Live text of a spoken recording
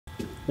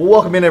Well,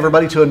 welcome in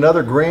everybody to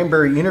another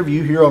Granbury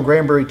interview here on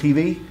Granbury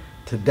TV.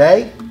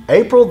 Today,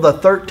 April the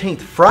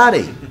 13th,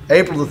 Friday,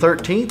 April the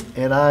 13th,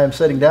 and I am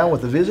sitting down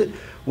with a visit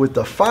with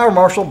the Fire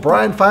Marshal,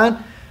 Brian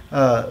Fine.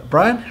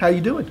 Brian, how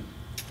you doing?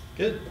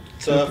 Good.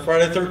 It's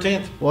Friday the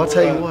 13th. Well, I'll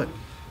tell you what.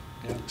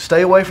 Yeah.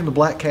 Stay away from the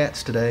black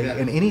cats today,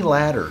 and any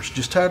ladders.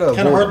 Just try to avoid.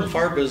 Kind of hard in the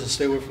fire business to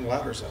stay away from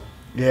ladders, though.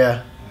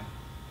 Yeah.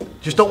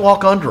 Just don't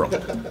walk under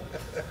them.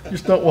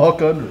 Just don't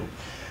walk under them.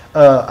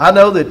 I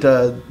know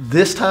that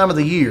this time of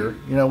the year,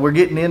 we're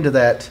getting into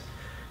that,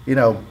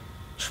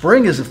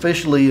 spring is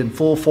officially in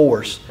full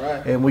force.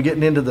 Right. And we're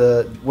getting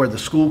into where the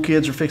school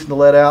kids are fixing to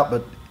let out,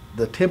 but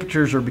the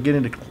temperatures are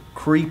beginning to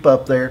creep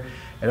up there.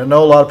 And I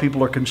know a lot of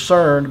people are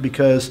concerned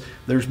because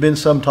there's been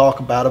some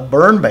talk about a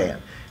burn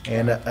ban.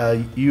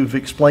 And you've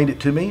explained it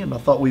to me, and I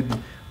thought we'd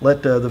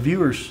let the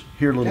viewers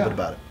hear a little bit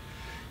about it.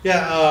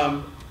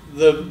 Yeah,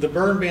 the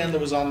burn ban that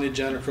was on the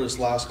agenda for this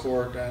last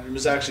court, it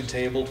was actually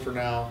tabled for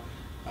now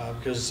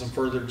because some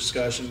further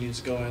discussion needs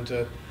to go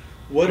into it.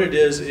 What it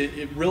is,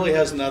 it really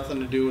has nothing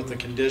to do with the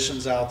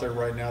conditions out there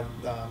right now.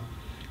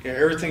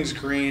 Everything's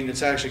green.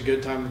 It's actually a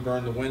good time to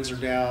burn. The winds are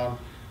down.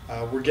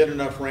 We're getting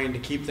enough rain to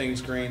keep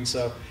things green.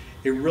 So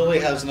it really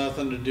has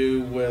nothing to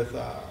do with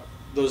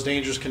those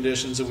dangerous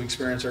conditions that we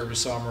experience every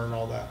summer and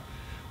all that.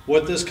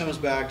 What this comes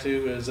back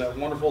to is that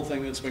wonderful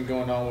thing that's been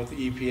going on with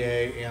the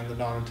EPA and the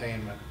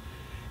non-attainment.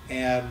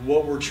 And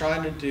what we're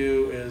trying to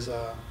do is,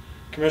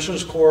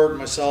 Commissioner's Court and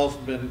myself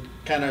have been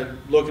kind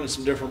of looking at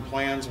some different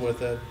plans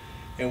with it.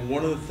 And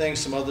one of the things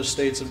some other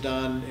states have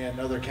done and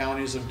other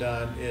counties have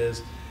done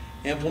is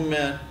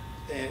implement,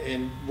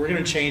 and we're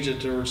going to change it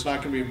to where it's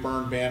not going to be a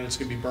burn ban, it's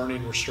going to be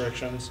burning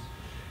restrictions.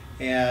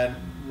 And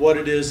what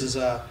it is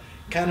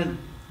kind of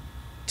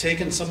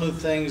taking some of the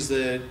things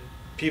that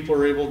people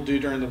are able to do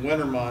during the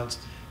winter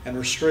months and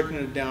restricting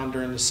it down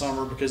during the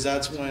summer, because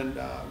that's when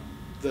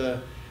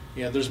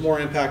there's more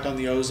impact on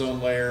the ozone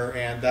layer,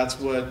 and that's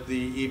what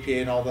the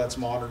EPA and all that's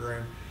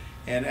monitoring.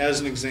 And as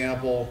an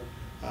example,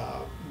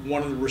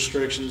 one of the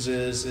restrictions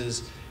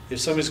is if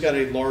somebody's got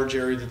a large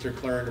area that they're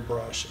clearing to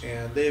brush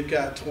and they've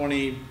got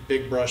 20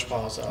 big brush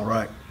piles out,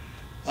 right,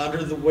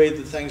 under the way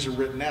that things are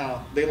written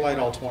out, they light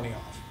all 20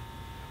 off.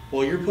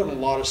 Well, you're putting a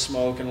lot of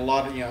smoke and a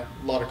lot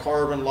of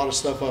carbon, a lot of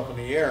stuff up in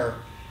the air.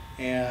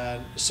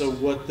 And so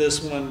what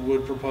this one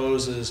would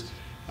propose is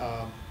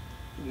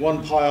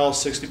one pile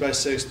 60 by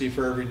 60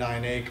 for every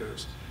 9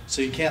 acres.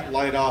 So you can't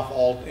light off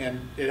all,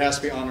 and it has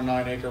to be on a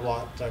 9-acre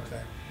lot type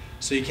thing.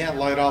 So you can't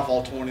light off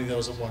all 20 of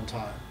those at one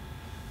time.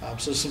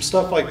 So some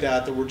stuff like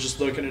that we're just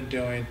looking at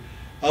doing.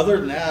 Other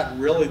than that,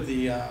 really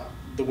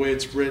the way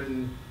it's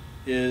written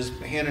is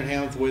hand in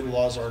hand with the way the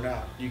laws are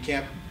now.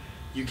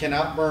 You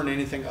cannot burn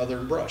anything other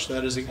than brush.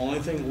 That is the only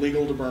thing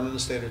legal to burn in the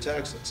state of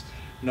Texas.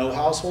 No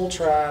household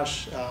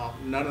trash,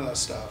 none of that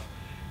stuff.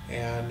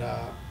 And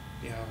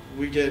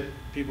we get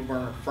people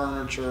burning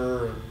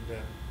furniture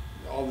and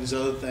all these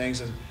other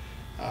things. And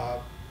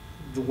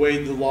the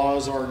way the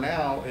laws are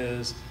now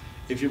is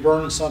if you're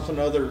burning something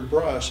other than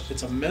brush,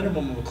 it's a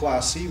minimum of a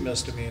Class C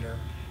misdemeanor,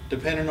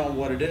 depending on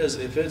what it is.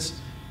 If it's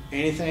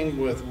anything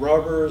with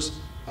rubbers,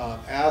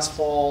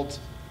 asphalt,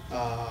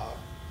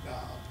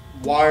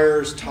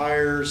 wires,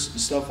 tires,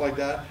 stuff like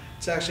that,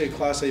 it's actually a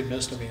Class A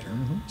misdemeanor.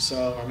 Mm-hmm.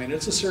 So, I mean,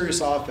 it's a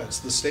serious offense.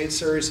 The state's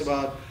serious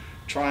about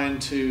trying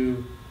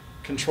to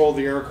control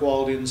the air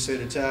quality in the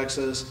state of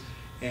Texas,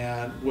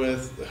 and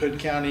with Hood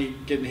County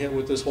getting hit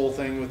with this whole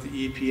thing with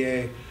the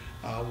EPA,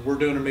 we're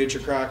doing a major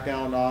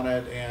crackdown on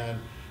it, and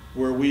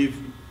where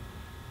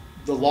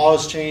the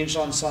law's changed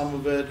on some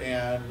of it,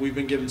 and we've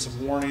been given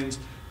some warnings.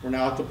 We're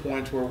now at the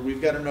point where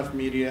we've got enough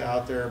media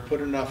out there,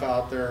 put enough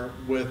out there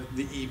with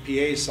the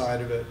EPA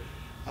side of it,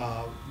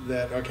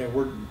 that okay,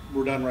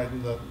 we're done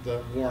writing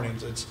the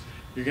warnings.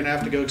 You're going to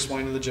have to go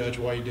explain to the judge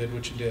why you did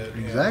what you did.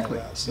 Exactly.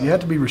 And all that, so. You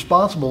have to be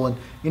responsible, and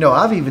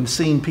I've even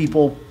seen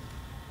people,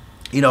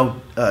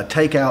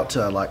 take out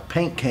like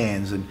paint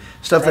cans and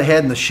stuff they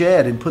had in the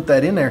shed and put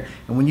that in there.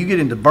 And when you get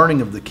into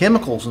burning of the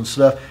chemicals and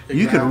stuff,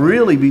 you could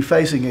really be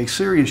facing a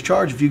serious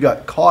charge if you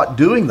got caught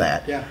doing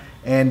that. Yeah.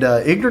 And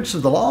ignorance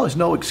of the law is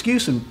no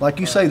excuse. And like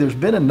you say, there's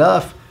been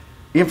enough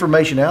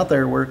information out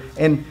there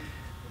and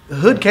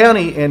Hood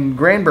County and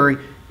Granbury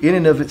in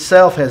and of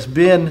itself has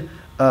been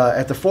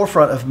at the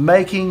forefront of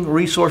making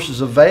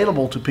resources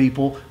available to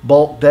people,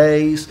 bulk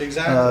days,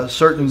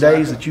 certain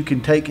days that you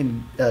can take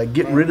and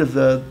get rid of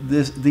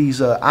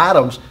these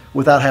items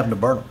without having to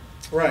burn them.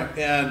 Right,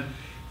 and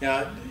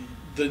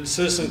the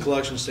Citizen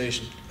Collection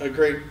Station, a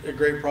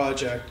great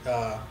project.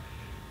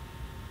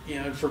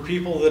 For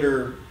people that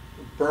are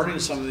burning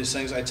some of these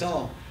things, I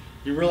tell them,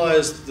 you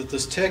realize that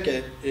this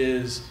ticket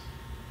is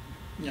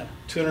 $250,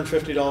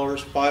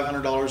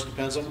 $500,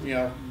 depends on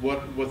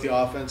what the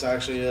offense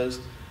actually is,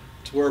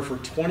 to where for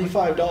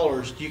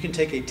 $25 you can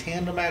take a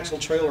tandem axle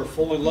trailer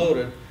fully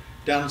loaded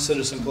down to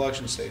Citizen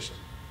Collection Station.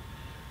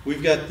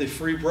 We've got the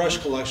free brush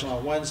collection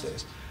on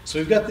Wednesdays. So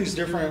we've got these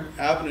different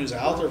avenues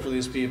out there for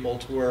these people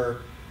to where,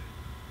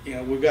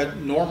 we've got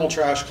normal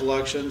trash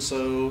collection,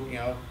 so,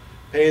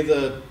 pay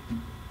the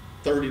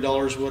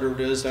 $30, whatever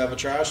it is, to have a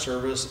trash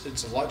service.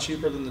 It's a lot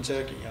cheaper than the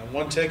ticket.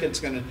 One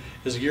ticket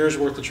is a year's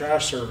worth of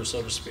trash service,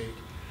 so to speak.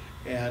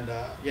 And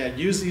yeah,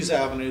 use these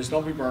avenues.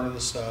 Don't be burning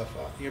the stuff.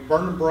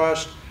 Burn and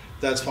brush,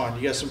 that's fine.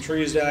 You got some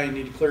trees down,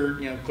 you need to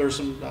clear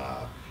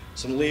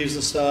some leaves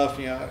and stuff.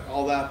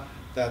 All that.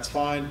 That's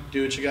fine.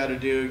 Do what you got to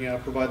do.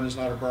 Providing there's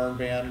not a burn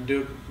ban,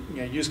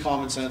 and use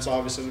common sense,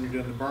 obviously, when you're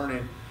doing the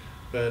burning.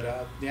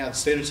 But yeah, the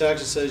state of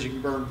Texas says you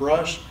can burn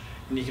brush,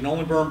 and you can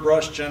only burn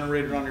brush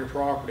generated on your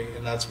property,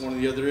 and that's one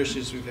of the other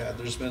issues we've had.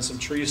 There's been some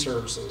tree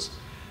services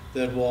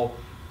that will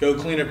go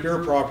clean up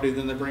your property,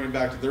 then they bring it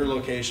back to their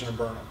location and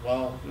burn it.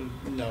 Well,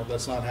 no,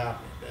 that's not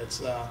happening.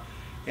 It's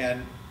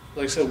and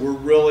like I said, we're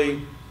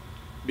really,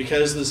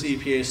 because of this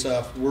EPA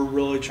stuff, we're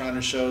really trying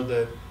to show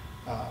that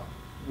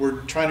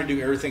we're trying to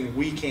do everything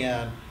we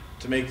can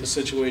to make the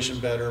situation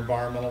better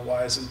environmental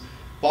wise. And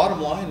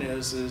bottom line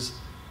is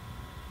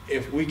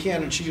if we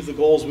can't achieve the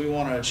goals we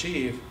want to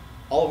achieve,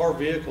 all of our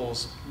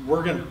vehicles,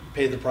 we're going to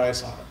pay the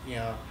price on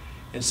it.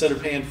 Instead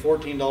of paying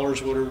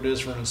 $14, whatever it is,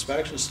 for an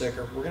inspection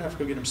sticker, we're going to have to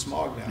go get them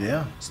smogged now.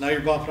 Yeah. So now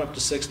you're bumping up to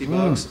 60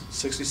 bucks,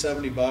 60,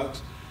 70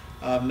 bucks.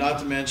 Not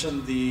to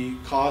mention the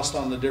cost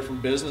on the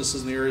different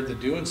businesses in the area that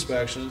do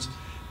inspections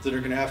that are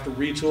going to have to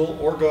retool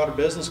or go out of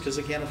business because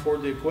they can't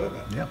afford the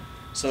equipment. Yeah.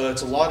 So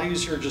it's a lot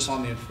easier just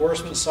on the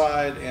enforcement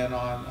side and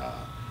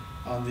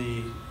on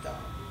the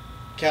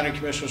county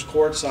commissioner's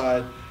court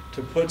side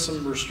to put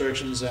some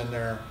restrictions in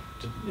there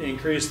to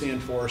increase the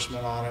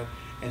enforcement on it,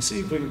 and see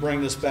if we can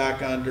bring this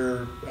back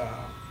under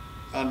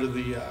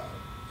the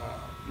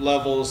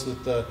levels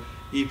that the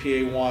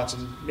EPA wants,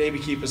 and maybe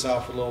keep us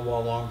out for a little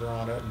while longer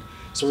on it. And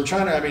so we're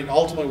trying to,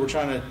 ultimately we're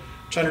trying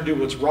to do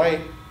what's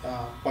right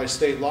by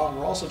state law, and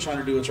we're also trying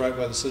to do what's right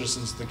by the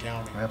citizens of the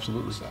county.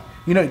 Absolutely. So.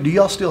 Do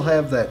y'all still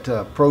have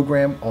that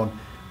program on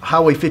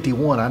Highway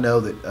 51? I know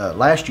that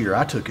last year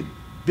I took a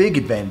big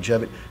advantage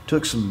of it,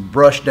 took some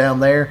brush down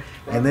there,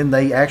 right. And then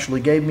they actually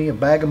gave me a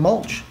bag of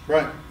mulch.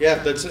 Right, yeah,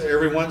 that's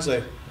every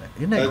Wednesday.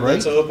 Isn't that great?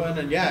 That's open,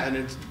 and yeah, and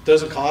it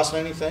doesn't cost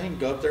anything.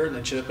 Go up there and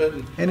then chip it.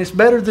 And it's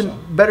better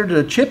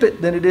to chip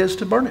it than it is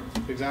to burn it.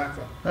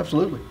 Exactly.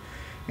 Absolutely.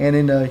 And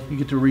then you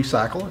get to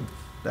recycle, and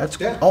that's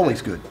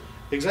always good.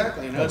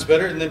 Exactly. It's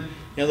better. And then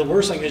the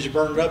worst thing is you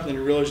burn it up, and then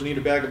you realize you need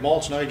a bag of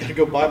mulch. Now you got to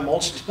go buy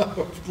mulch at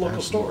the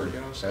local store.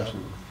 So.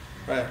 Absolutely.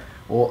 Right.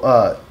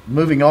 Well,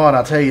 moving on,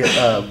 I'll tell you,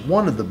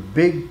 one of the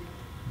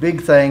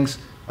big things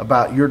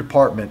about your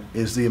department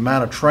is the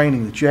amount of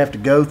training that you have to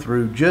go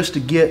through just to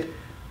get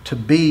to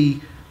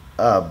be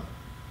a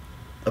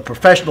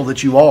professional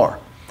that you are.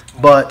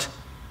 But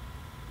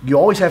you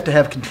always have to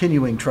have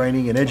continuing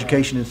training and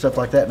education and stuff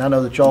like that. And I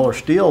know that y'all are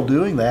still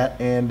doing that.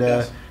 And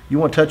yes. You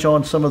want to touch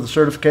on some of the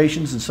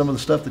certifications and some of the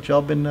stuff that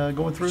y'all been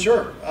going through?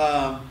 Sure.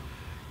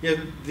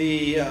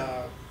 There's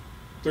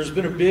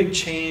been a big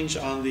change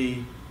on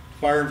the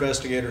fire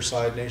investigator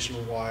side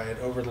nationwide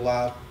over the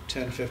last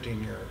 10,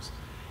 15 years.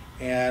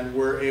 And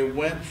where it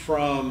went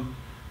from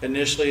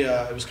initially,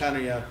 it was kind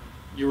of,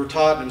 you were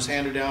taught and it was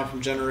handed down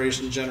from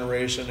generation to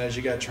generation as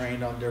you got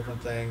trained on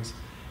different things.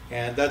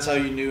 And that's how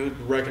you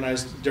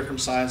recognized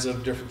different signs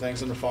of different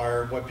things in the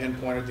fire, what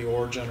pinpointed the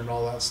origin and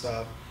all that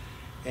stuff.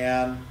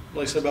 And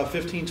like I said, about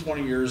 15,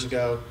 20 years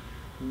ago,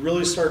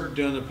 really started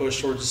doing the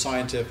push towards the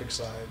scientific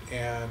side.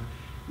 And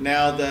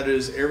now that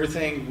is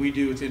everything we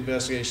do with the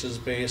investigation is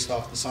based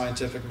off the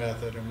scientific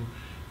method.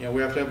 And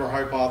we have to have our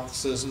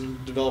hypothesis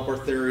and develop our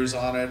theories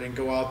on it and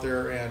go out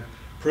there and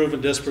prove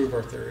and disprove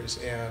our theories.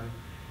 And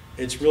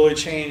it's really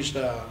changed,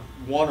 our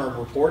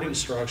reporting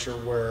structure,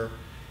 where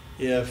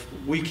if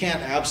we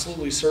can't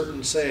absolutely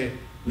certain say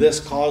this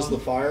caused the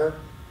fire,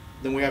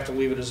 then we have to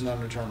leave it as an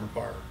undetermined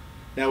fire.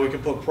 Now we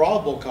can put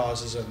probable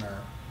causes in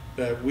there,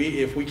 but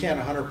if we can't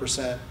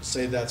 100%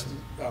 say that's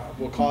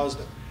what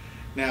caused it.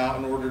 Now,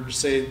 in order to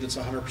say that's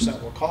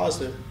 100% what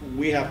caused it,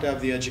 we have to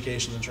have the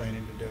education and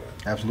training to do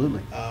it.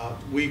 Absolutely.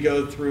 We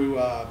go through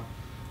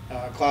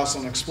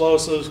classes on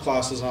explosives,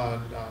 classes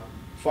on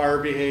fire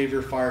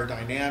behavior, fire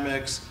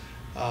dynamics.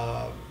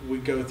 We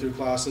go through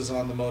classes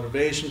on the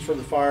motivation for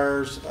the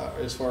fires,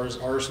 as far as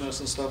arsonists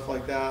and stuff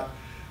like that,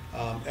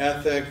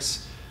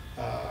 ethics,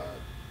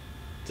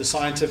 the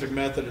scientific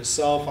method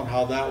itself on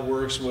how that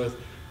works with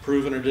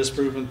proven or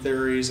disproven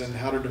theories and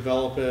how to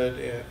develop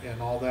it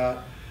and all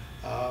that.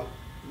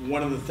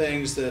 One of the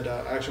things that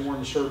I actually wore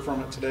the shirt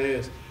from it today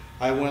is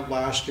I went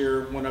last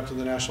year, went up to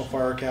the National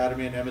Fire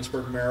Academy in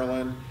Emmitsburg,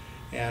 Maryland,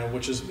 and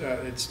which is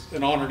it's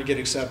an honor to get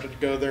accepted to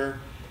go there,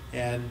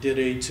 and did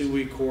a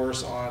 2-week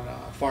course on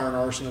fire and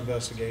arson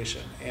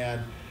investigation.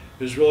 And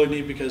it was really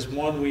neat because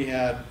one, we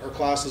had our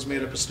classes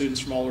made up of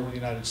students from all over the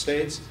United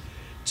States.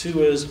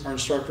 Two is our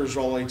instructors are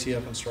all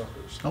ATF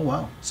instructors. Oh,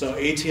 wow. So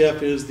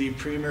ATF is the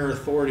premier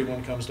authority when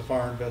it comes to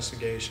fire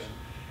investigation.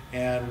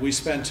 And we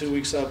spent 2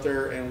 weeks up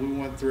there, and we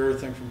went through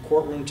everything from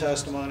courtroom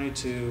testimony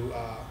to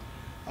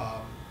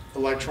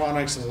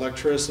electronics and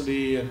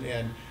electricity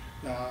and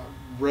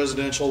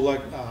residential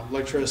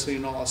electricity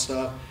and all that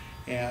stuff.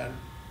 And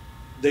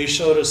they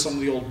showed us some of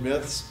the old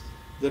myths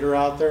that are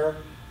out there.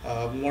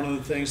 One of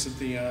the things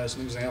that as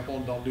an example,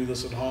 and don't do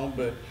this at home,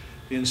 but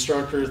the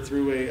instructor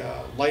threw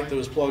a light that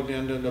was plugged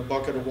into a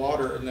bucket of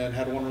water, and then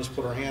had one of us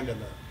put our hand in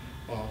there.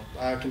 Well,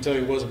 I can tell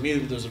you it wasn't me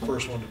that was the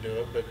first one to do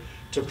it, but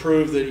to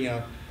prove that, you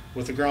know,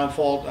 with the ground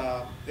fault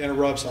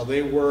interrupts, how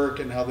they work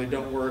and how they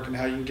don't work, and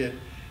how you can get,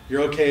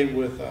 you're okay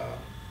with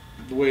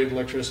the way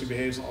electricity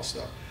behaves and all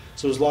stuff.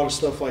 So there's a lot of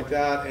stuff like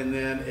that, and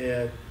then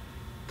it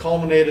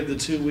culminated the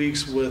 2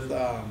 weeks with,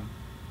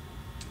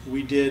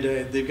 we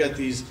did, they've got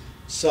these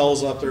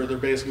cells up there, they're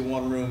basically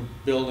one-room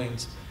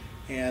buildings,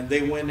 and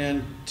they went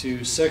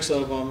into 6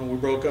 of them, and we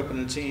broke up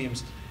into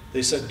teams.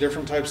 They set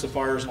different types of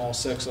fires in all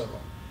 6 of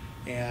them.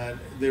 And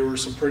there were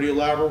some pretty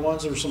elaborate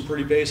ones, there were some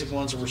pretty basic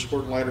ones that were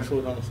squirting lighter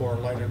fluid on the floor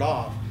and lighting it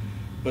off.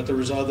 But there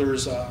was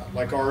others,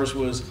 like ours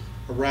was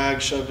a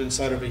rag shoved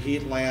inside of a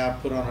heat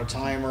lamp, put on a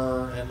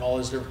timer, and all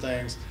these different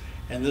things.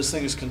 And this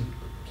thing is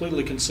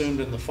completely consumed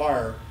in the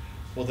fire.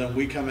 Well, then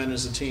we come in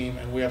as a team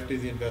and we have to do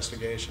the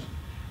investigation.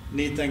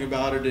 Neat thing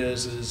about it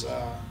is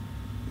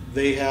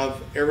they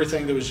have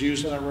everything that was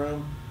used in that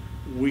room.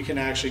 We can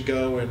actually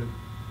go and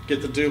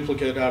get the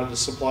duplicate out of the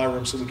supply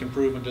room so we can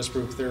prove and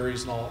disprove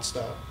theories and all that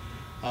stuff.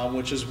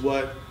 Which is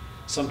what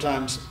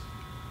sometimes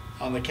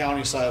on the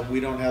county side we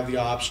don't have the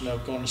option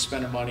of going to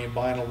spending money and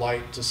buying a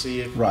light to see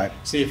if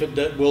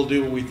it will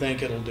do what we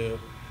think it'll do.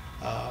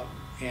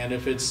 And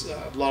if it's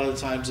a lot of the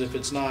times if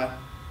it's not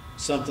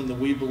something that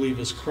we believe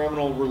is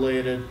criminal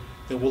related,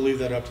 then we'll leave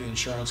that up to the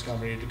insurance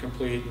company to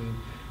complete. And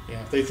you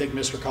know, if they think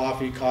Mr.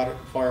 Coffee caught a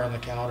fire on the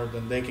counter,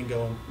 then they can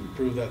go and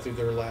prove that through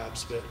their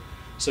labs. But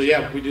so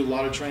yeah, we do a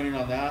lot of training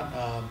on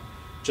that.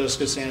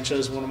 Jessica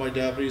Sanchez, one of my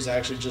deputies,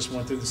 actually just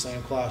went through the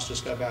same class,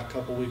 just got back a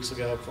couple weeks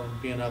ago from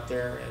being up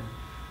there. And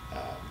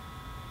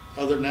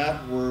other than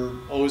that, we're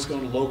always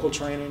going to local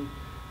training.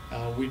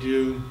 We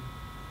do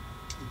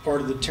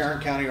part of the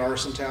Tarrant County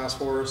Arson Task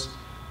Force,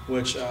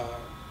 which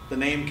the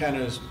name kind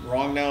of is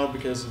wrong now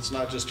because it's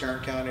not just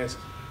Tarrant County, it's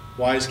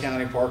Wise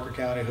County, Parker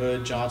County,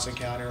 Hood, Johnson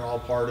County are all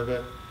part of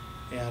it.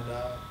 And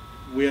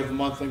we have a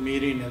monthly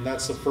meeting, and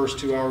that's the first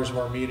 2 hours of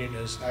our meeting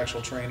is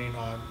actual training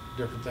on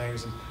different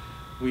things. And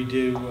we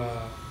do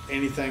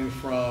anything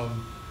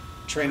from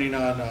training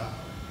on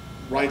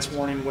rights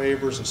warning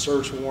waivers and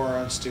search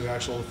warrants to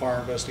actual fire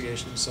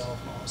investigation itself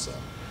and all. So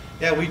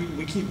yeah,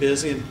 we keep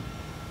busy. And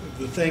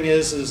the thing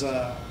is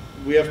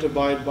we have to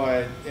abide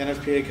by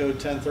NFPA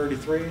code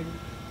 1033,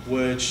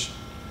 which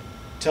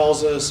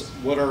tells us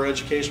what our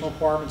educational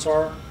requirements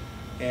are.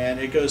 And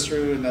it goes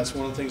through, and that's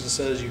one of the things it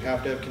says you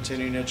have to have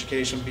continuing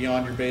education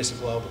beyond your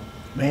basic level.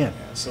 Man.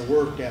 Yeah, so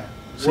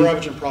we're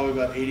averaging probably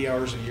about 80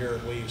 hours a year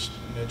at least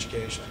in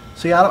education.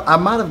 See, I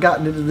might have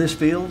gotten into this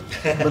field,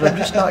 but I'm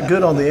just not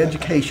good on the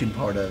education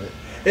part of it.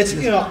 It's,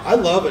 you know, I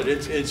love it.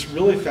 It's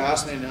really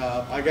fascinating.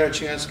 I got a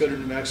chance to go to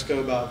New Mexico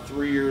about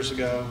 3 years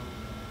ago.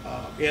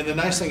 And the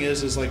nice thing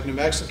is like New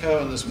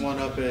Mexico and this one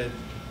up at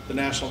the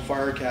National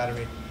Fire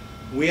Academy,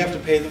 we have to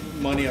pay the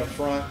money up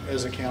front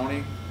as a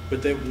county,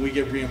 but then we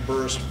get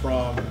reimbursed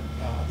from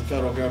the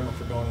federal government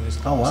for going to these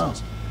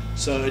classes. Oh, wow.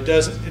 So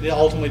it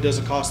ultimately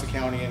doesn't cost the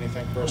county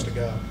anything for us to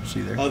go,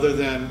 See there. other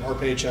than our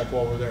paycheck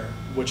while we're there,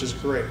 which is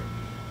great.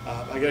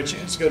 I got a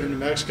chance to go to New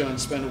Mexico and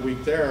spend a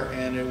week there,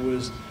 and it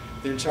was,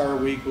 the entire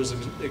week was an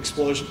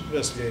explosion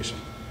investigation.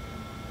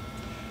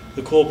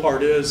 The cool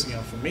part is, you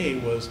know, for me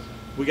was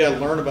we got to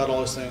learn about all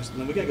those things, and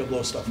then we got to go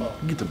blow stuff up.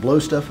 You get to blow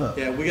stuff up.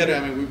 Yeah,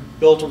 we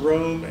built a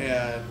room,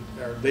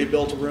 or they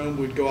built a room.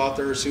 We'd go out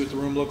there, see what the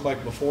room looked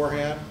like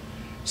beforehand,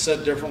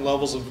 set different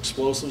levels of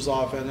explosives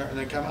off in there, and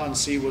then come out and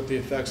see what the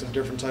effects of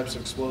different types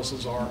of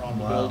explosives are on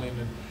the building.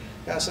 And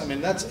yes, I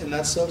mean that's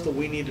stuff that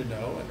we need to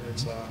know, and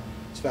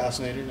it's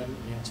fascinating, and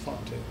you know, it's fun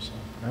too. So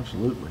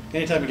Absolutely.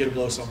 anytime you get to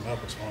blow something up,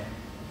 it's fun.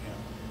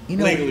 You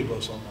know, Legally blow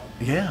something up.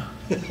 Yeah.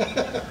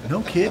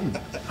 No kidding.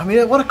 I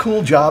mean, what a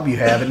cool job you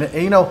have,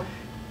 and you know,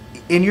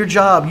 in your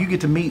job you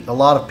get to meet a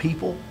lot of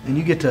people, and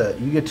you get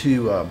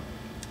to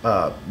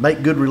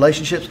make good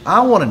relationships.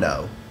 I want to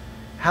know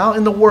how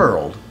in the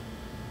world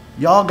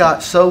y'all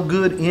got so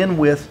good in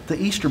with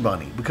the Easter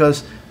Bunny,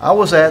 because I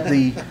was at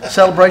the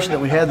celebration that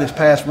we had this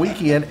past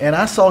weekend, and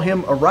I saw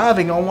him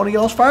arriving on one of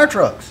y'all's fire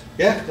trucks.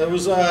 Yeah, that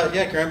was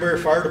Granbury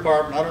Fire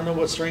Department. I don't know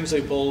what strings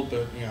they pulled,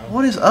 but you know.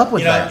 What is up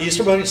with that?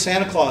 Easter Bunny,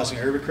 Santa Claus, you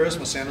know, every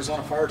Christmas Santa's on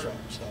a fire truck.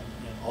 So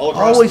all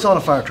across Always on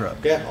a fire truck.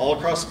 Yeah, all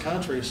across the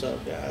country. So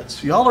yeah, it's.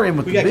 So y'all are in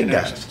with the big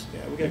connections. guys.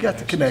 Yeah, we got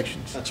the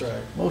connections. That's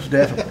right. Most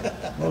definitely.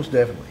 Most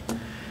definitely.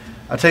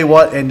 I tell you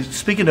what, and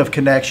speaking of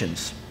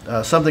connections,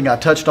 something I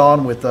touched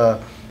on with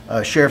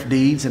Sheriff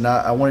Deeds, and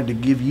I wanted to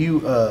give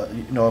you,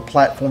 a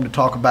platform to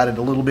talk about it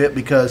a little bit,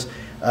 because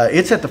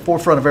it's at the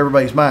forefront of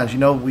everybody's minds. You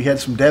know, we had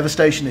some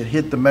devastation that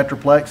hit the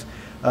Metroplex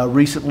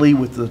recently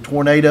with the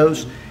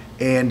tornadoes,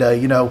 and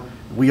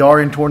we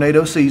are in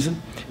tornado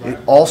season. Right. It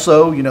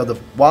also, the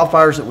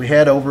wildfires that we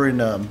had over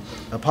in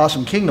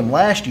Possum Kingdom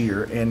last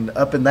year and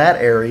up in that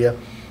area,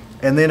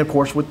 and then of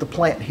course with the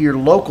plant here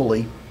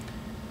locally.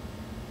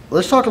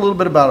 Let's talk a little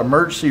bit about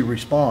emergency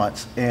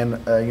response,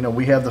 and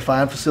we have the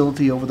fine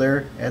facility over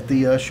there at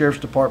the Sheriff's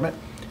Department,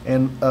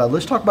 and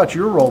let's talk about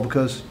your role,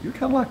 because you're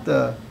kind of like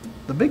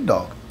the big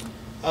dog.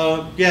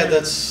 Yeah,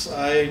 that's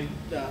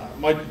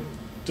my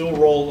dual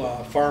role,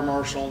 fire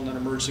marshal and then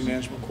emergency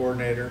management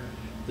coordinator.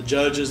 The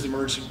judge is the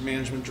emergency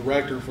management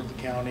director for the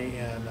county,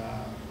 and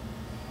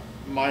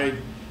my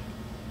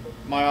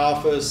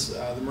office,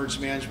 the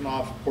emergency management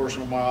office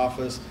portion of my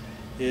office,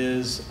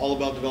 is all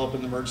about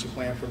developing the emergency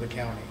plan for the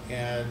county.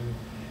 And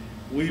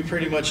we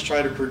pretty much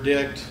try to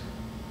predict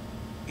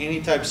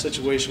any type of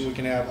situation we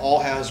can have. All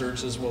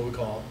hazards is what we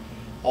call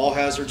it. All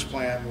hazards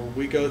plan, where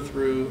we go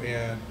through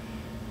and,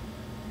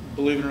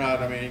 believe it or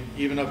not, I mean,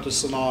 even up to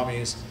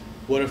tsunamis,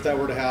 what if that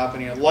were to happen?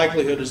 You know,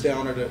 likelihood is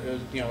down at a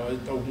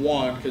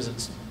 1, because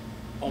it's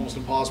almost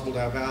impossible to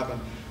have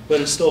happen,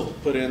 but it's still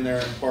put in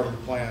there and part of the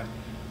plan.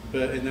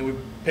 And then we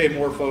pay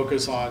more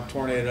focus on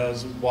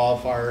tornadoes and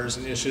wildfires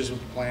and issues with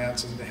the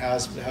plants and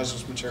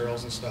hazardous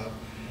materials and stuff,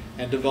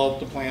 and develop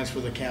the plans for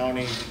the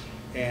county.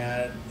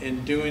 And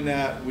in doing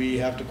that, we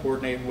have to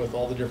coordinate with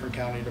all the different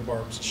county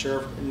departments, the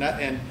sheriff,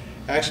 and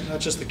actually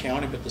not just the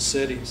county, but the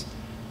cities.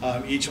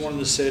 Each one of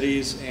the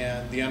cities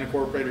and the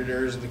unincorporated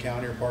areas of the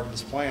county are part of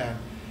this plan,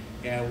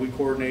 and we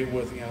coordinate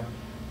with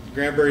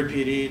Granbury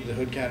PD, the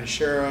Hood County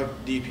Sheriff,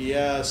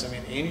 DPS. I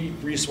mean, any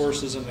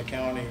resources in the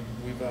county,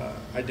 we've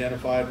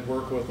identified and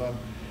worked with them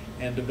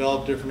and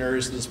developed different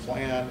areas of this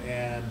plan.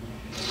 And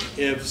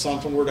if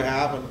something were to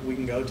happen, we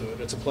can go to it.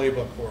 It's a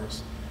playbook for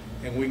us,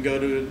 and we can go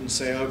to it and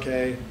say,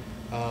 okay,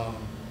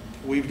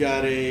 we've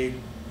got a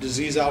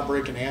disease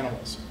outbreak in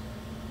animals.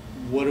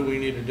 What do we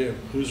need to do?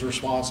 Who's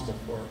responsible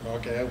for it?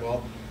 Okay,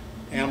 well,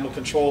 animal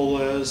control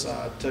is,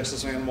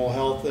 Texas Animal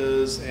Health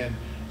is, and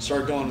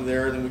start going to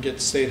there. Then we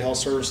get state health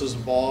services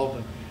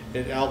involved, and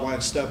it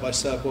outlines step by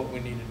step what we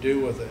need to do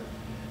with it.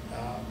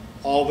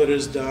 All of it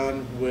is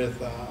done with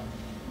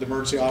the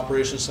Emergency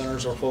Operations Center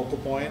as our focal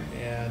point,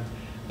 and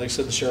like I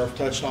said, the sheriff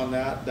touched on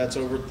that. That's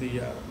over at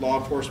the Law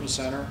Enforcement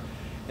Center,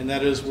 and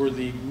that is where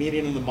the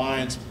meeting of the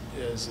minds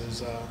is.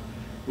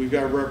 We've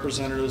got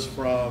representatives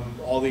from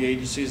all the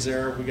agencies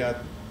there. We got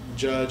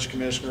judge,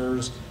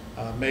 commissioners,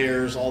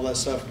 mayors, all that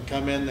stuff can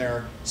come in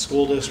there,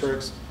 school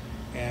districts,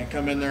 and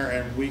come in there,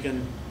 and we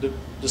can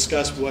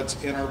discuss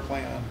what's in our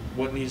plan,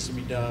 what needs to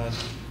be done,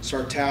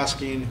 start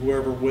tasking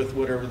whoever with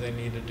whatever they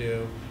need to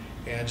do,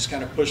 and just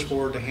kind of push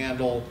forward to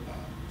handle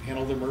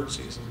the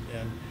emergencies.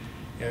 And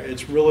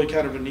it's really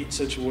kind of a neat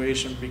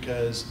situation,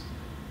 because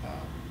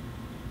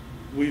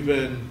we've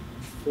been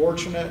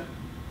fortunate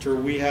to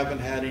where we haven't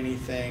had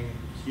anything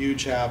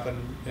huge happen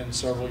in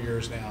several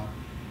years now.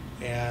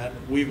 And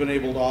we've been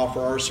able to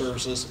offer our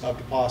services up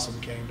to Possum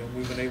Kingdom.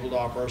 We've been able to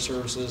offer our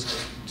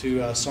services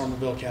to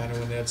Somerville County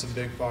when they had some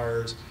big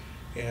fires.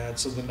 And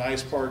so the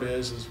nice part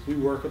is we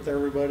work with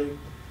everybody.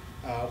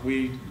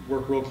 We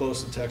work real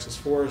close to Texas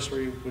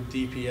Forestry, with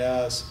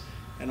DPS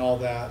and all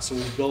that. So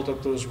we've built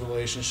up those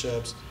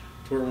relationships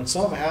to where when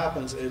something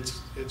happens,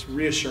 it's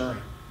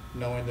reassuring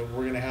knowing that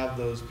we're going to have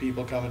those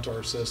people coming to our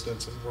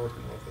assistance and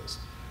working with us.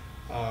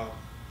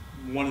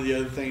 One of the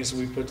other things that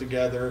we put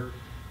together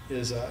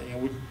is,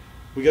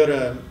 we go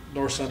to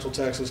North Central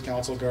Texas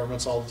Council of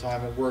Governments all the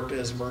time and worked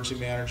as emergency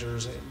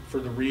managers for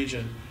the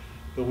region.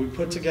 But we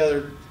put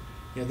together,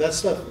 that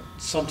stuff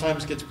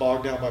sometimes gets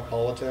bogged down by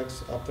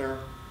politics up there.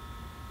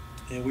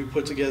 And we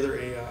put together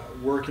a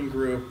working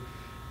group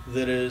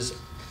that is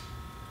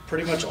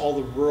pretty much all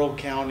the rural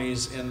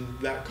counties in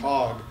that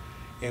cog.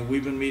 And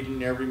we've been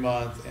meeting every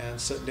month and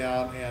sitting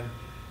down and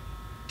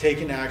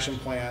taking action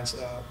plans.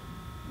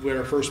 We had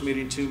our first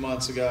meeting 2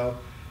 months ago.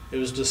 It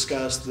was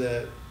discussed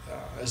that,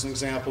 as an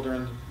example,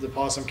 during the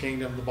Possum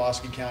Kingdom, the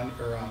Bosque County,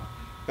 or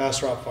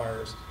Bastrop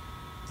fires,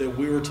 that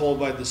we were told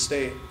by the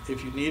state,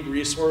 if you need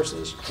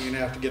resources, you're going to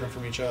have to get them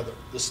from each other.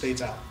 The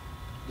state's out.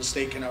 The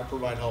state cannot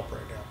provide help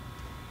right now.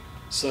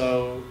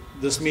 So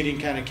this meeting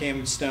kind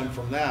of stemmed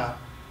from that,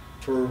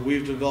 to where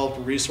we've developed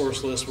a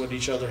resource list what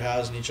each other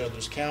has in each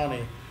other's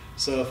county.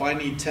 So if I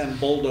need 10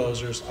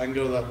 bulldozers, I can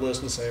go to that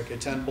list and say, okay,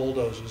 10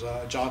 bulldozers.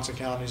 Johnson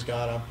County's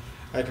got them.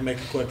 I can make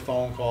a quick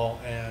phone call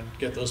and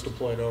get those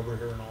deployed over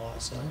here and all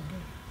that stuff.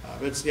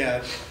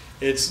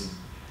 It's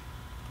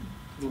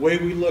the way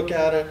we look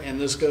at it,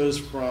 and this goes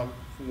from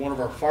one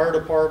of our fire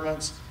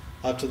departments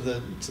up to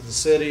the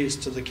cities,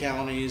 to the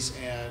counties,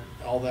 and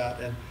all that.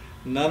 And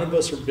none of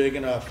us are big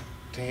enough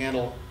to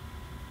handle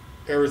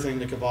everything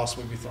that could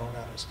possibly be thrown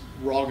at us.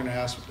 We're all going to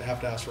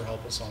have to ask for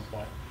help at some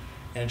point.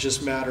 And it's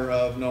just a matter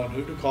of knowing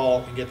who to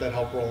call and get that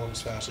help rolling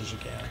as fast as you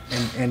can.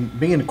 And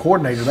being a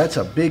coordinator, that's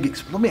a big.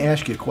 Let me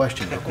ask you a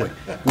question real quick.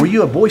 Were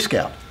you a Boy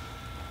Scout?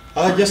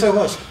 Yes, I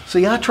was.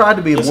 See, I tried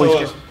to be a Yes, Boy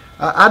I Scout.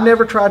 I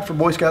never tried for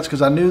Boy Scouts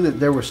because I knew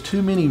that there was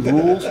too many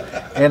rules.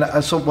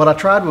 And so what I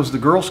tried was the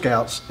Girl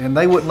Scouts, and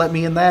they wouldn't let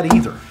me in that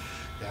either.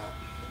 Yeah.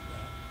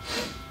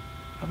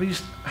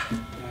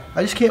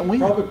 I just can't win.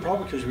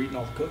 Probably because you're eating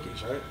all the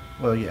cookies, right?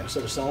 Well, yeah.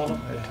 Instead of selling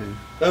them? That too.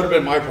 That would have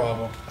been my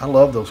problem. I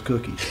love those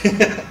cookies.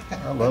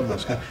 I love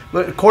those cookies.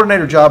 But a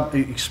coordinator job,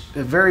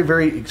 a very,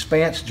 very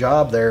expansive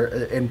job there,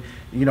 and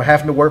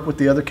having to work with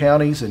the other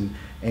counties and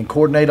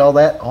coordinate all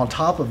that on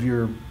top of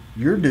your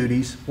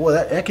duties. Boy,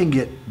 that can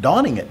get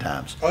daunting at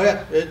times. Oh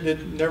yeah,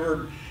 it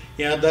never.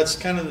 Yeah, that's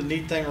kind of the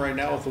neat thing right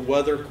now with the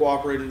weather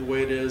cooperating the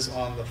way it is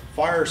on the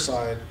fire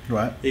side.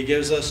 Right. It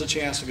gives us a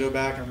chance to go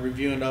back and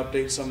review and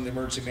update some of the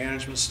emergency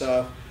management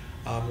stuff.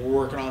 We're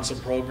working on some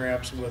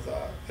programs with,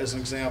 as an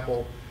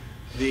example,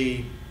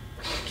 the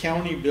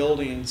county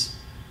buildings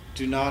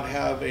do not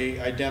have a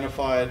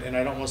identified, and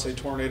I don't want to say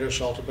tornado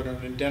shelter, but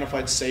an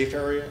identified safe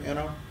area in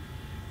them.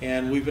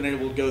 And we've been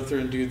able to go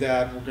through and do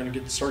that. We're going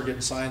to start getting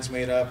signs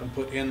made up and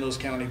put in those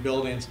county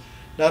buildings,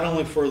 not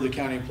only for the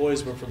county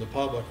employees, but for the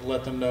public.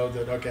 Let them know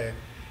that, okay,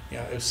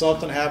 if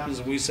something happens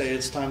and we say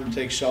it's time to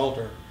take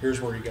shelter, here's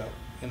where you go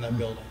in that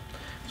building.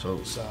 So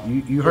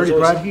you heard it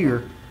right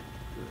here.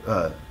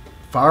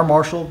 Fire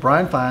Marshal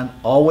Brian Fine,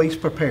 always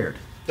prepared.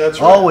 That's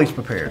right. Always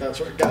prepared.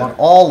 That's right. Got on it.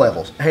 all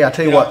levels. Hey, I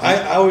tell you what.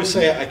 I always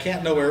say I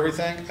can't know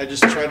everything. I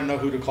just try to know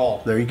who to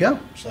call. There you go.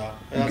 So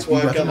that's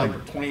why I've got like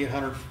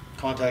 2,800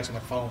 contacts on my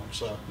phone.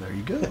 So there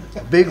you go.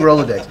 Big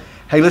Rolodex.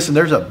 Hey, listen,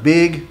 there's a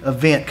big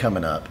event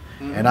coming up,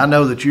 and I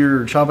know that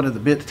you're chomping at the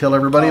bit to tell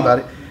everybody about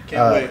it.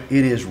 Can't wait.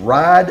 It is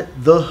Ride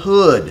the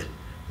Hood,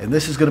 and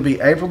this is going to be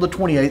April the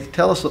 28th.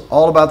 Tell us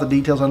all about the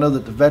details. I know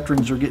that the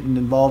veterans are getting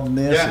involved in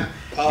this. Yeah.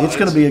 And it's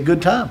going to be a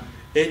good time.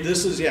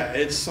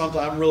 It's something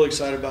I'm really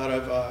excited about.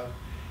 I've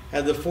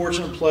had the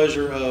fortunate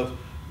pleasure of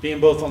being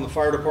both on the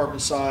fire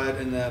department side,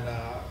 and then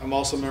I'm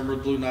also a member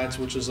of Blue Knights,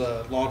 which is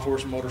a law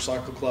enforcement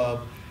motorcycle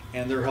club,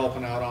 and they're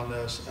helping out on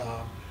this.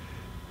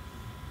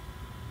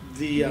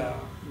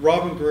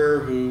 Robin Greer,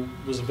 who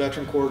was a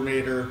veteran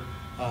coordinator,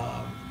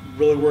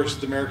 really works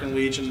at the American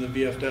Legion, the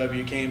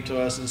VFW, came to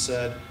us and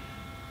said,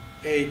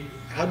 "Hey,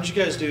 how did you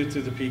guys do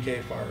through the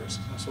PK fires?"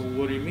 I said, "Well,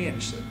 what do you mean?"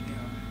 She said,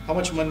 "How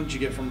much money did you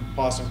get from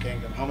Possum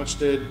Kingdom? How much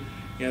did,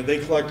 they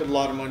collected a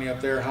lot of money up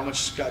there. How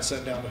much got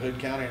sent down to Hood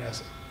County?" And I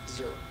said,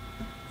 "Zero."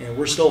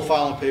 We're still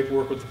filing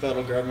paperwork with the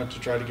federal government to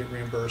try to get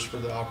reimbursed for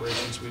the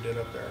operations we did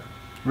up there.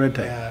 Red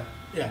tape.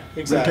 Yeah,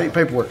 exactly. Red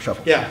tape paperwork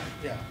shuffle. Yeah.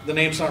 The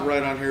name's not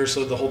right on here,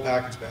 so the whole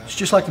packet's bad. It's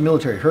just like the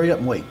military. Hurry up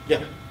and wait.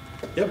 Yeah.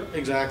 Yep,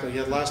 exactly.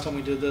 Yeah, last time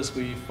we did this,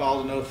 we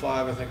filed in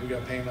 05. I think we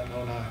got payment in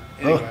 09.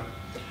 Anyway,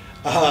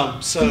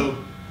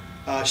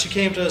 she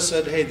came to us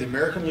and said, "Hey, the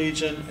American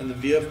Legion and the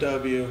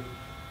VFW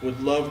would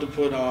love to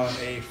put on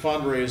a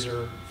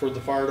fundraiser for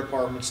the fire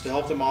departments to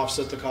help them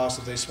offset the cost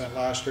that they spent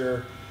last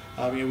year."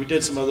 We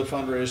did some other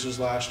fundraisers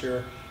last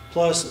year,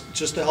 plus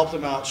just to help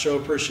them out, show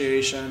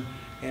appreciation,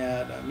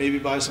 and maybe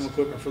buy some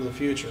equipment for the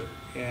future.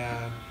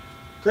 And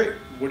great,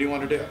 what do you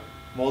want to do?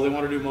 Well, they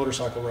want to do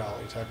motorcycle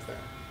rally type thing.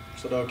 I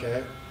said,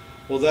 okay.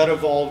 Well, that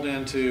evolved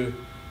into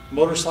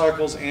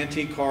motorcycles,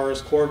 antique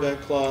cars,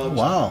 Corvette clubs.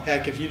 Oh, wow.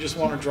 Heck, if you just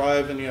want to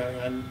drive in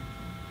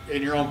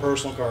your own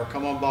personal car,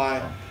 come on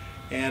by.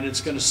 And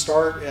it's going to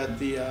start at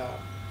be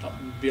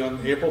on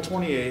April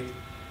 28th.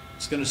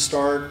 It's going to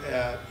start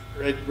at,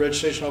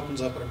 registration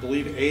opens up at, I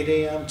believe, 8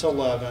 a.m. to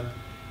 11.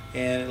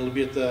 And it'll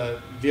be at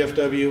the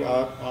VFW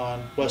out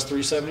on West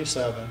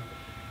 377.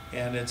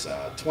 And it's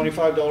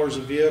 $25 a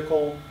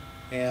vehicle.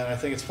 And I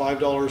think it's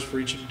 $5 for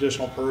each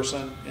additional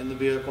person in the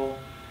vehicle.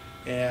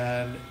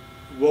 And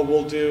what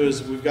we'll do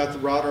is we've got the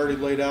route already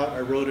laid out.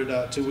 I wrote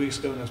it 2 weeks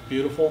ago, and it's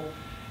beautiful.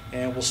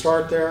 And we'll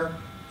start there,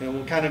 and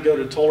we'll kind of go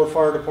to Toller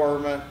Fire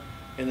Department,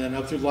 and then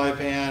up through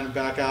Lipan,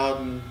 back out,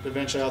 and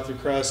eventually out through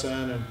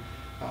Crescent and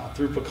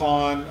through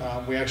Pecan.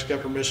 We actually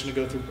got permission to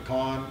go through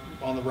Pecan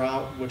on the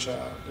route, which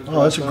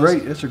that's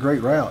a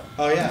great route.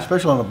 Oh yeah,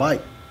 especially on a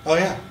bike. Oh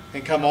yeah,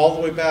 and come all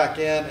the way back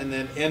in, and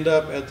then end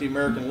up at the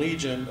American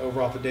Legion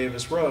over off of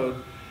Davis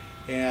Road,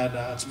 and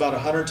it's about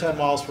 110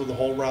 miles for the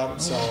whole route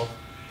itself.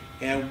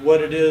 And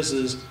what it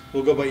is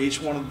we'll go by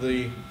each one of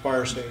the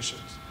fire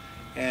stations,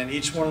 and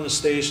each one of the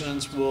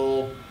stations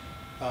will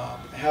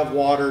have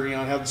water,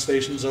 have the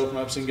stations open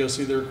up so you can go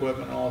see their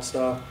equipment and all that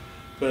stuff.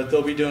 But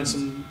they'll be doing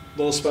some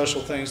little special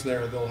things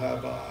there. They'll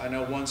have, I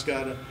know one's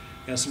got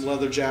some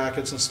leather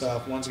jackets and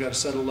stuff. One's got a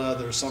set of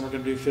leather. Some are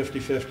going to do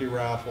 50-50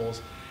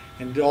 raffles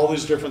and do all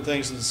these different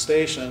things in the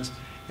stations.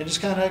 And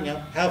just kind of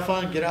have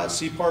fun, get out,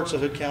 see parts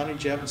of Hood County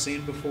that you haven't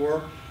seen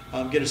before.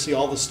 Get to see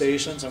all the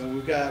stations. I mean,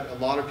 we've got a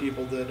lot of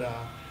people that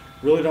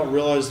really don't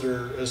realize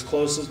they're as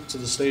close to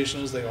the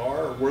station as they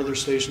are, or where their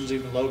station's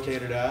even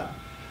located at.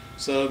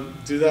 So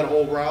do that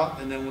whole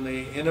route, and then when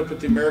they end up at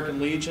the American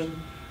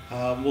Legion,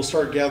 we'll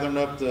start gathering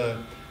up the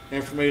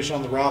information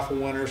on the raffle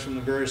winners from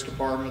the various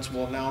departments.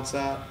 We'll announce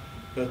that.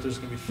 But there's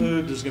going to be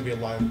food, there's going to be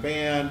a live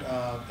band,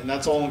 and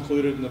that's all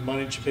included in the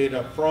money that you paid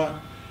up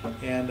front.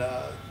 And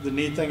the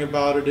neat thing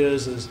about it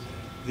is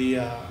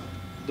the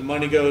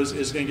money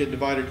is going to get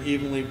divided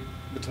evenly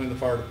between the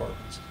fire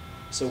departments.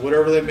 So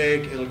whatever they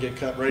make, it'll get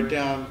cut right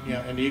down,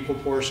 into equal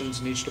portions,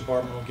 and each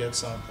department will get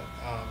something.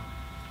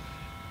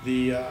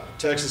 The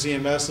Texas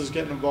EMS is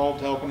getting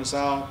involved, helping us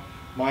out.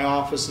 My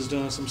office is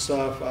doing some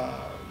stuff.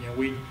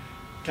 We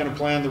kind of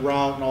planned the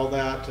route and all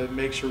that to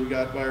make sure we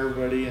got by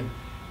everybody, and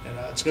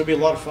it's going to be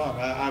a lot of fun.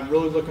 I'm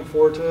really looking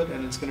forward to it,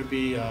 and it's going to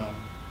be, I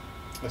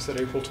said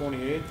April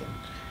 28th.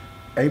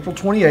 April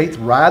 28th,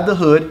 Ride the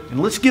Hood,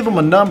 and let's give them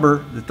a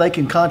number that they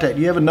can contact.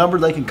 Do you have a number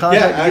they can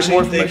contact? Yeah,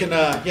 actually, they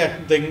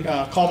can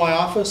call my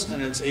office,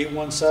 and it's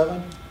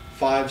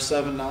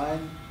 817-579-3699.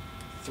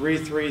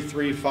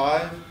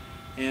 3335.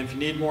 And if you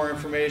need more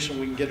information,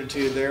 we can get it to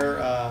you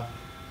there.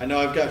 I know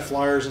I've got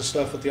flyers and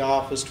stuff at the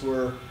office to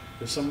where,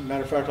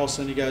 matter of fact, I'll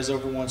send you guys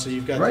over one so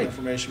you've got the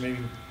information. Maybe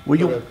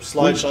put a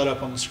slideshow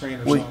up on the screen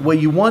or something. Well,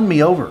 you won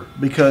me over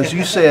because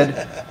you said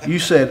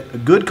a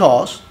good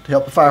cause to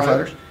help the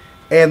firefighters, Right.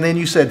 And then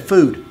you said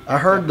food. I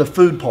heard the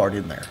food part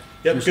in there.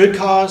 Yep, good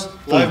cause,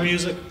 live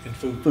music, and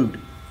food. Food.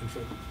 And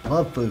food.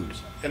 Love food.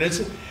 And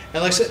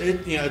like I said,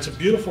 it's a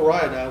beautiful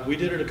ride. We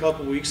did it a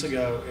couple weeks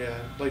ago, and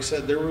like I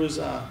said, there was.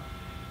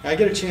 I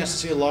get a chance to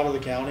see a lot of the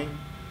county.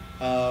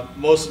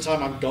 Most of the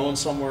time, I'm going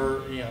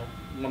somewhere.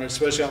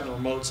 Especially out in the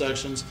remote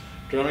sections,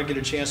 don't get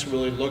a chance to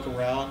really look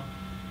around.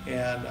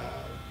 And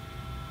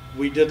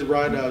we did the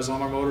ride. I was on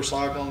my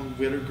motorcycle, and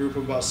we had a group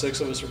of about 6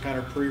 of us were kind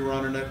of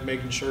pre-running it,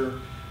 making sure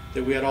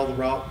that we had all the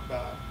route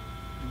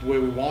the way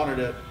we wanted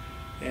it.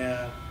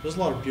 And there's a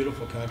lot of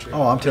beautiful country.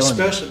 Oh, I'm telling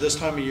you. Especially this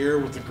time of year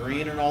with the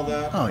green and all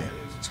that. Oh, yeah.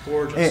 It's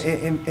gorgeous.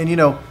 And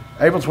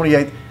April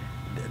 28th,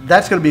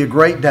 that's going to be a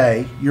great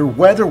day. Your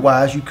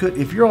weather-wise,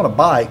 if you're on a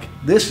bike,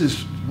 this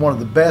is one of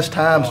the best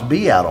times to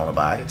be out on a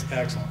bike. It's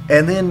excellent.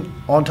 And then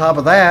on top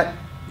of that,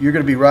 you're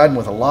going to be riding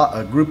with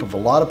a group of a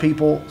lot of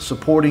people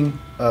supporting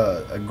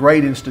a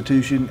great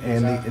institution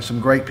and some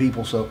great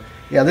people. So,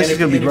 yeah, this is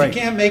going to be great. If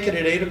you can't make it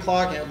at 8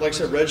 o'clock, like I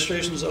said,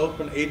 registration is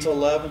open 8 to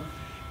 11.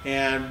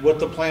 And what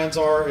the plans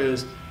are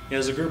is,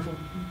 as a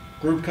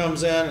group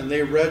comes in and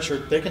they register,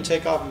 they can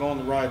take off and go on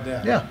the ride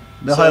then. Yeah,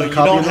 they'll have a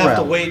copy you of don't the have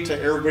to route. wait to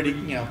everybody.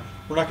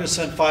 We're not going to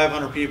send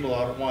 500 people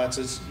out at once.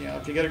 It's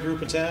if you get a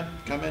group of 10,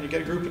 come in. You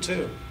get a group of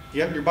 2.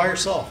 You're by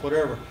yourself,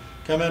 whatever.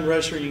 Come in,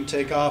 register. You can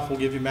take off. We'll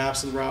give you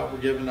maps of the route. We're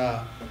giving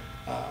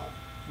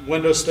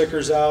window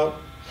stickers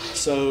out.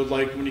 So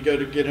like when you go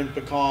to get in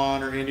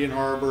Pecan or Indian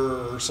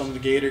Harbor or some of the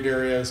gated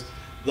areas,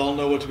 they'll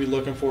know what to be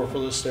looking for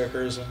those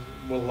stickers, and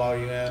we'll allow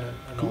you in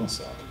and all that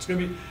stuff. It's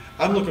gonna be.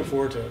 I'm looking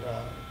forward to it.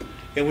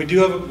 And we do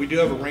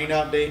have a rain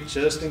out date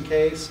just in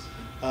case.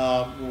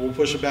 We'll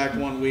push it back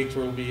 1 week,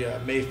 where it'll be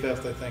May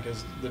 5th, I think,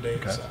 is the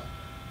date. Okay. So,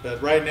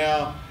 but right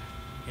now,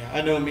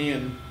 I know me,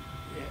 and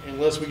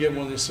unless we get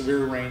one of these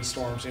severe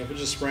rainstorms, if it's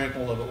just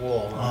sprinkle of it, we'll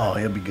all ride. Oh,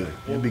 it'll be good.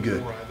 It'll be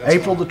good. We'll ride. That's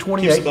April fine. the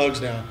Keeps 28th, the bugs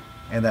down.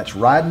 and that's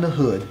Riding the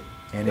Hood,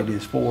 and it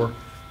is for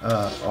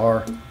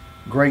our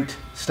great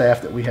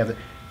staff that we have.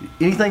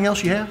 Anything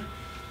else you have?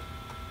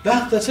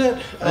 No, that's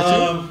it.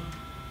 That's it?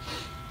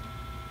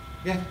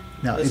 Yeah.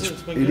 Now, that's it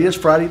It's been good. is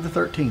Friday the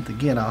 13th.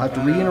 Again, I'll have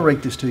to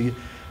reiterate this to you.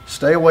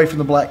 Stay away from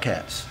the black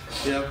cats.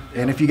 Yep.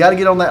 And if you got to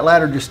get on that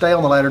ladder, just stay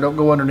on the ladder. Don't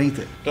go underneath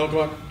it. Don't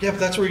go on. Yeah, but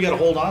that's where you got to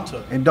hold on to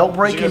it. And don't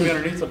break You gotta any. be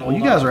underneath it to Well, you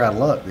hold guys on. are out of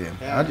luck then.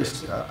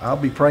 Yeah, I'll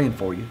be praying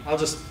for you. I'll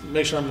just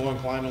make sure I'm going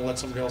to climb and let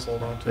somebody else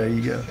hold on to There it.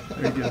 you go.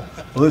 There you go.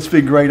 Well, it's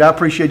been great. I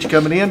appreciate you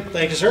coming in.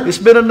 Thank you, sir. It's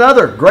been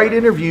another great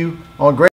interview on Great.